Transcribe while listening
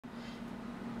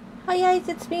Hi guys,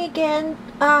 it's me again.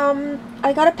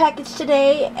 I got a package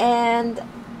today and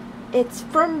it's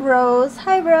from Rose.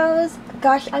 Hi Rose.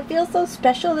 Gosh, I feel so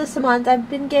special this month. I've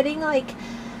been getting like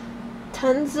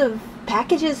tons of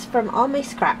packages from all my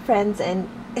scrap friends and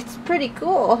it's pretty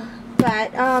cool.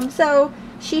 But so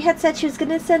she had said she was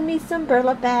gonna send me some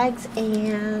burlap bags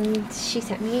and she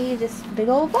sent me this big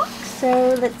old box.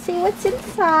 So let's see what's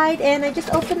inside, and I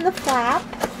just opened the flap.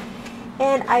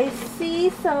 And I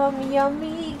see some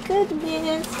yummy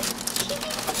goodness.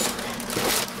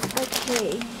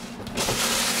 Okay.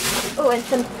 Oh, and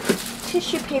some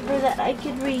tissue paper that I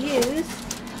could reuse.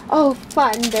 Oh,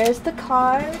 fun. There's the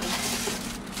card.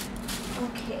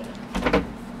 Okay.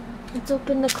 Let's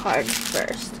open the card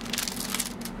first.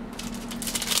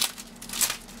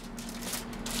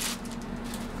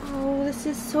 Oh, this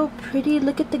is so pretty.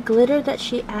 Look at the glitter that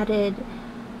she added.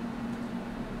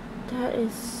 That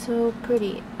is so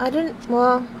pretty. I don't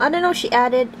know if she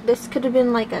added, this could have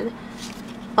been like a,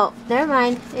 oh, never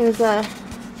mind. It was a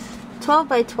 12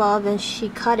 by 12 and she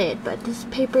cut it, but this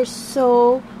paper is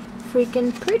so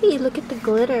freaking pretty. Look at the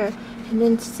glitter. And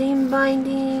then seam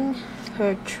binding,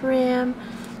 her trim,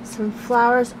 some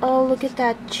flowers. Oh, look at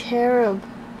that cherub.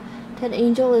 That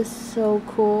angel is so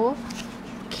cool.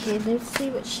 Okay, let's see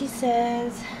what she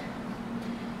says.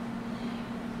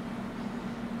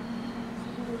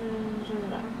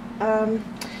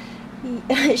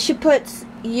 She puts,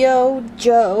 "Yo,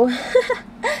 Joe,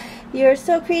 you're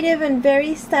so creative and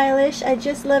very stylish. I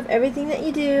just love everything that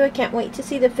you do. I can't wait to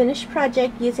see the finished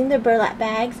project using the burlap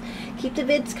bags. Keep the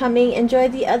vids coming. Enjoy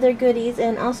the other goodies.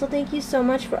 And also thank you so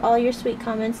much for all your sweet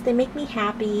comments. They make me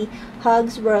happy.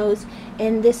 Hugs, Rose."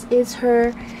 And this is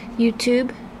her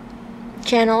YouTube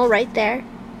channel right there.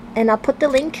 And I'll put the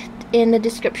link in the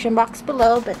description box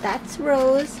below. But that's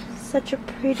Rose. Such a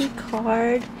pretty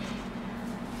card.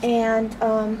 And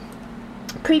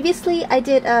previously I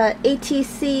did a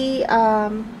ATC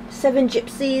 7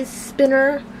 Gypsies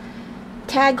spinner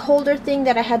tag holder thing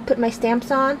that I had put my stamps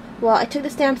on. Well, I took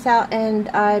the stamps out and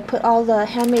I put all the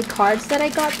handmade cards that I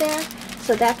got there.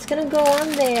 So that's gonna go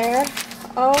on there.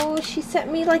 Oh, she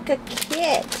sent me like a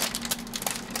kit.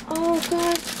 Oh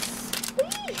god,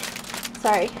 sweet.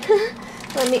 Sorry.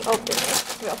 Let me open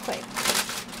this real quick.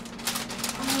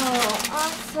 Oh,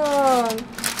 awesome.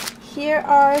 Here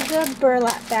are the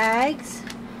burlap bags,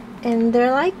 and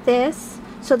they're like this.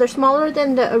 So they're smaller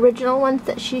than the original ones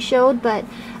that she showed, but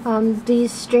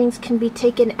these strings can be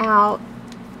taken out,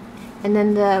 and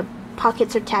then the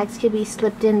pockets or tags can be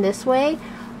slipped in this way.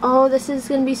 Oh, this is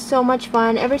going to be so much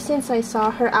fun. Ever since I saw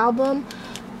her album,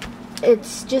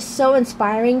 it's just so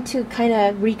inspiring to kind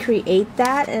of recreate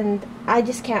that, and I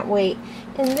just can't wait.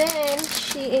 And then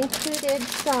she included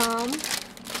some,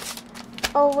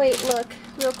 oh wait, look,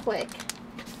 real quick.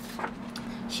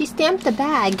 She stamped the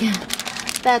bag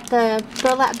that the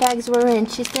burlap bags were in.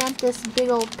 She stamped this big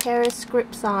old Paris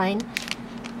script sign.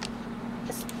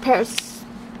 Paris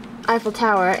Eiffel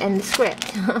Tower and the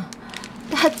script.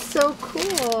 That's so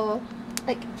cool.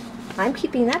 Like, I'm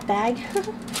keeping that bag.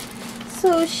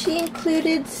 So she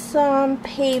included some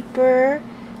paper,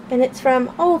 and it's from,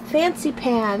 oh, Fancy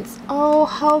Pants. Oh,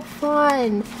 how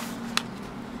fun.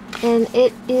 And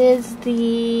it is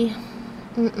the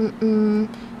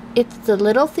it's the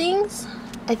Little Things.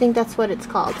 I think that's what it's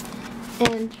called.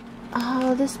 And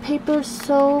oh, this paper is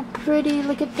so pretty.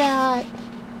 Look at that.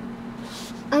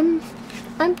 I'm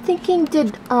thinking,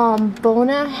 did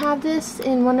Bona have this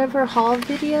in one of her haul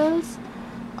videos?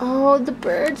 Oh, the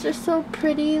birds are so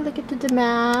pretty. Look at the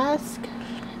damask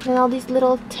and all these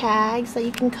little tags that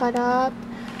you can cut up.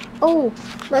 Oh,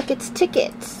 look, it's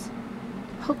tickets.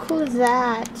 How cool is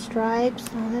that? Stripes.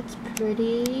 Oh, that's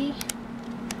pretty.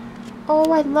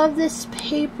 Oh, I love this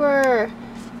paper.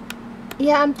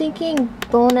 Yeah, I'm thinking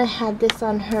Bona had this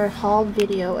on her haul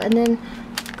video. And then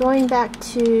going back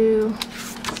to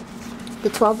the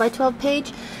 12 by 12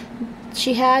 page,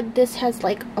 she had, this has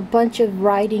like a bunch of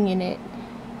writing in it.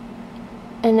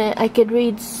 And then I could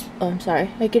read, oh, I'm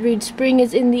sorry, I could read "Spring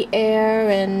is in the air"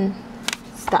 and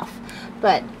stuff.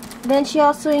 But then she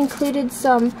also included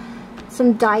some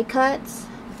die cuts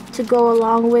to go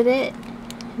along with it,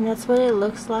 and that's what it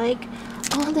looks like.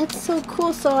 Oh, that's so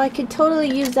cool. So I could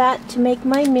totally use that to make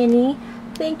my mini.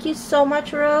 Thank you so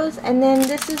much, Rose. And then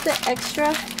this is the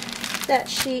extra that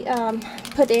she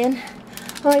put in.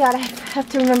 Oh my god, I have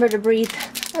to remember to breathe.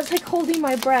 I was like holding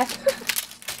my breath.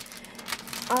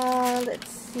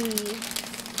 Let's see.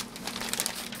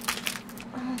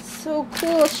 So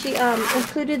cool. She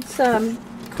included some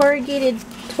corrugated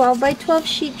 12 by 12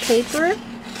 sheet paper.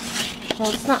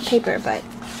 Well, it's not paper, but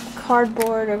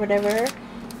cardboard or whatever.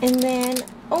 And then,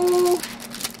 oh,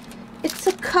 it's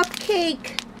a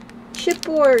cupcake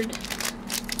chipboard.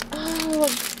 Oh,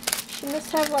 she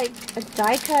must have like a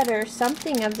die cut or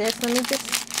something of this. Let me just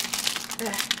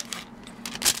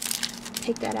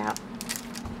take that out.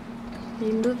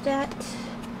 Remove that.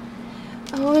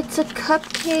 Oh, it's a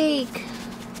cupcake.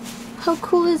 How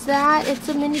cool is that? It's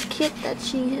a mini kit that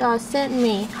she sent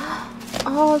me.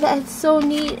 Oh, that's so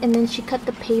neat. And then she cut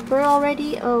the paper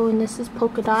already. Oh, and this is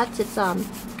polka dots. It's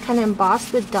kind of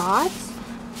embossed with dots.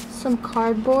 Some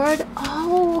cardboard.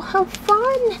 Oh, how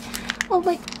fun.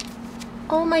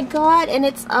 Oh my god. And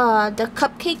it's the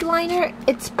cupcake liner.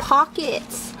 It's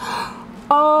pockets.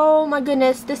 Oh my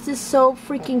goodness. This is so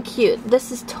freaking cute.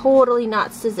 This is totally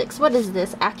not Sizzix. What is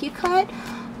this? AccuCut?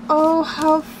 Oh,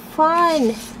 how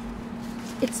fun.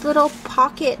 It's little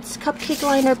pockets, cupcake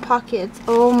liner pockets.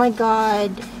 Oh my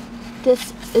god.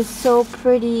 This is so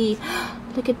pretty.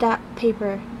 Look at that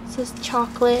paper. It says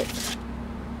chocolate.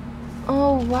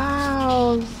 Oh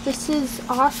wow. This is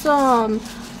awesome.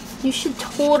 You should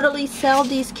totally sell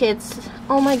these kits.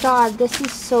 Oh my god, this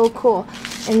is so cool.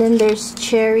 And then there's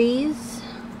cherries.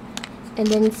 And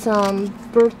then some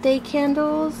birthday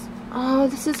candles. Oh,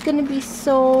 this is gonna be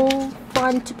so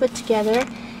fun to put together.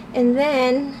 And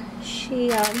then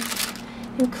she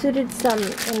included some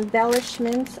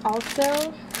embellishments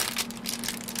also.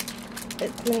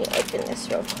 Let me open this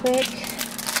real quick.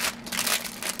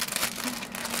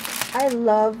 I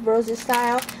love Rose's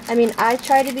style. I mean, I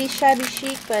try to be shabby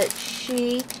chic, but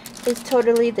she is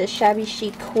totally the shabby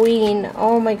chic queen.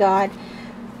 Oh my god.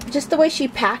 Just the way she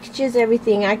packages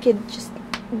everything, I could just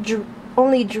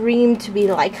only dream to be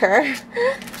like her.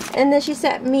 And then she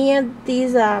sent me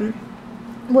these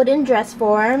wooden dress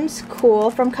forms, cool,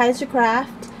 from Kaiser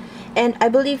Craft. And I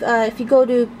believe if you go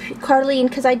to Carlene,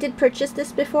 because I did purchase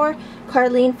this before,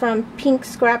 Carlene from Pink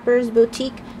Scrappers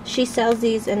Boutique, she sells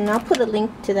these, and I'll put a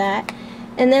link to that.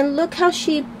 And then look how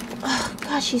she, oh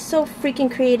gosh, she's so freaking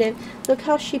creative. Look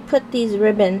how she put these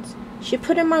ribbons. She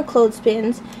put them on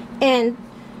clothespins, and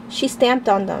she stamped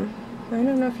on them. I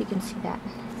don't know if you can see that.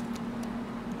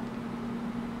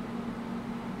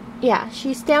 Yeah,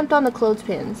 she stamped on the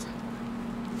clothespins.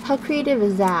 How creative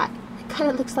is that? It kind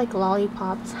of looks like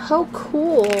lollipops. How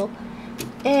cool.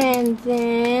 And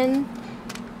then,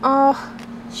 oh,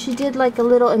 she did like a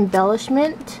little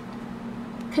embellishment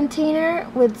container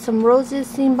with some roses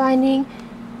seam binding.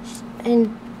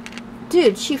 And,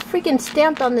 dude, she freaking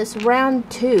stamped on this round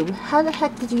tube. How the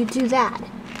heck did you do that?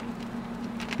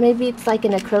 Maybe it's like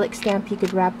an acrylic stamp you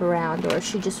could wrap around, or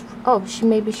she just, oh,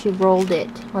 maybe she rolled it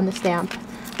on the stamp.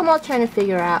 I'm all trying to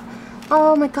figure out.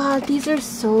 Oh my god, these are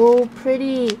so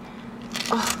pretty.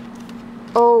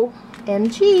 Oh,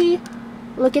 OMG.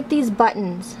 Look at these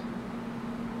buttons.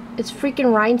 It's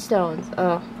freaking rhinestones.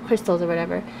 Oh, crystals or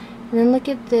whatever. And then look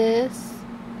at this.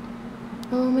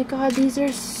 Oh my god, these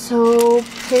are so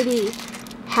pretty.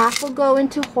 Half will go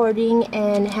into hoarding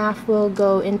and half will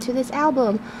go into this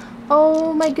album.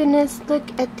 Oh my goodness,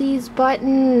 look at these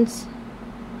buttons.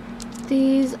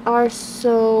 These are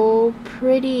so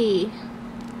pretty.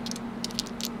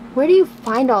 Where do you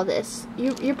find all this?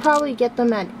 You probably get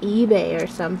them at eBay or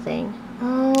something.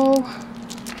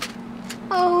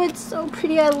 Oh, it's so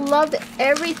pretty. I love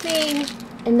everything.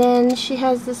 And then she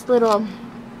has this little,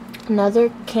 another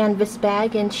canvas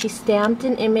bag, and she stamped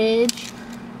an image.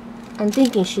 I'm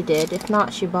thinking she did. If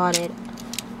not, she bought it.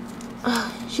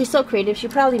 Oh, she's so creative. She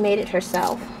probably made it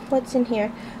herself. What's in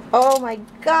here? Oh my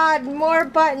god, more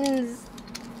buttons.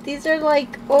 These are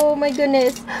like, oh my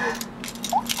goodness.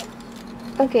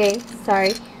 Okay,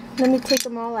 sorry. Let me take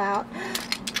them all out.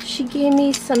 She gave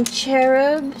me some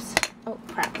cherubs. Oh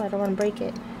crap, I don't want to break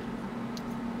it.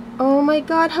 Oh my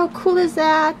god, how cool is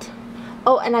that?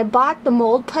 Oh, and I bought the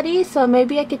mold putty, so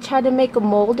maybe I could try to make a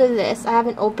mold of this. I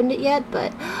haven't opened it yet,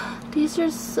 but these are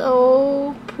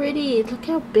so pretty. Look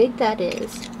how big that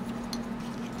is.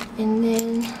 And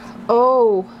then,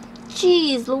 oh,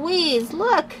 geez Louise,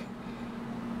 look.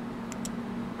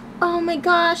 Oh my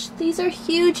gosh, these are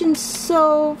huge and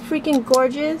so freaking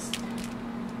gorgeous.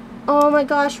 Oh my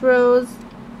gosh, Rose.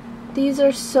 These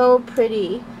are so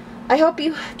pretty. I hope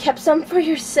you kept some for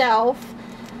yourself.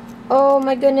 Oh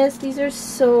my goodness, these are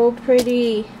so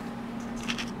pretty.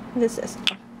 This is,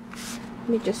 let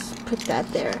me just put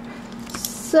that there.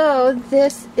 So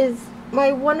this is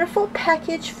my wonderful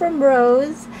package from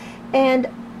Rose, and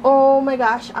oh my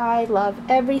gosh, I love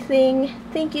everything.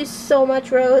 Thank you so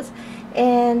much, Rose.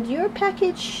 And your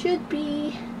package should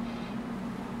be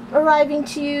arriving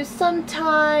to you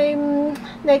sometime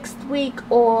next week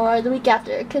or the week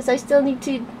after, because I still need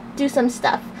to do some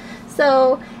stuff.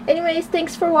 So anyways,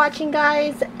 thanks for watching,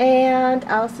 guys, and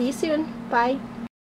I'll see you soon. Bye.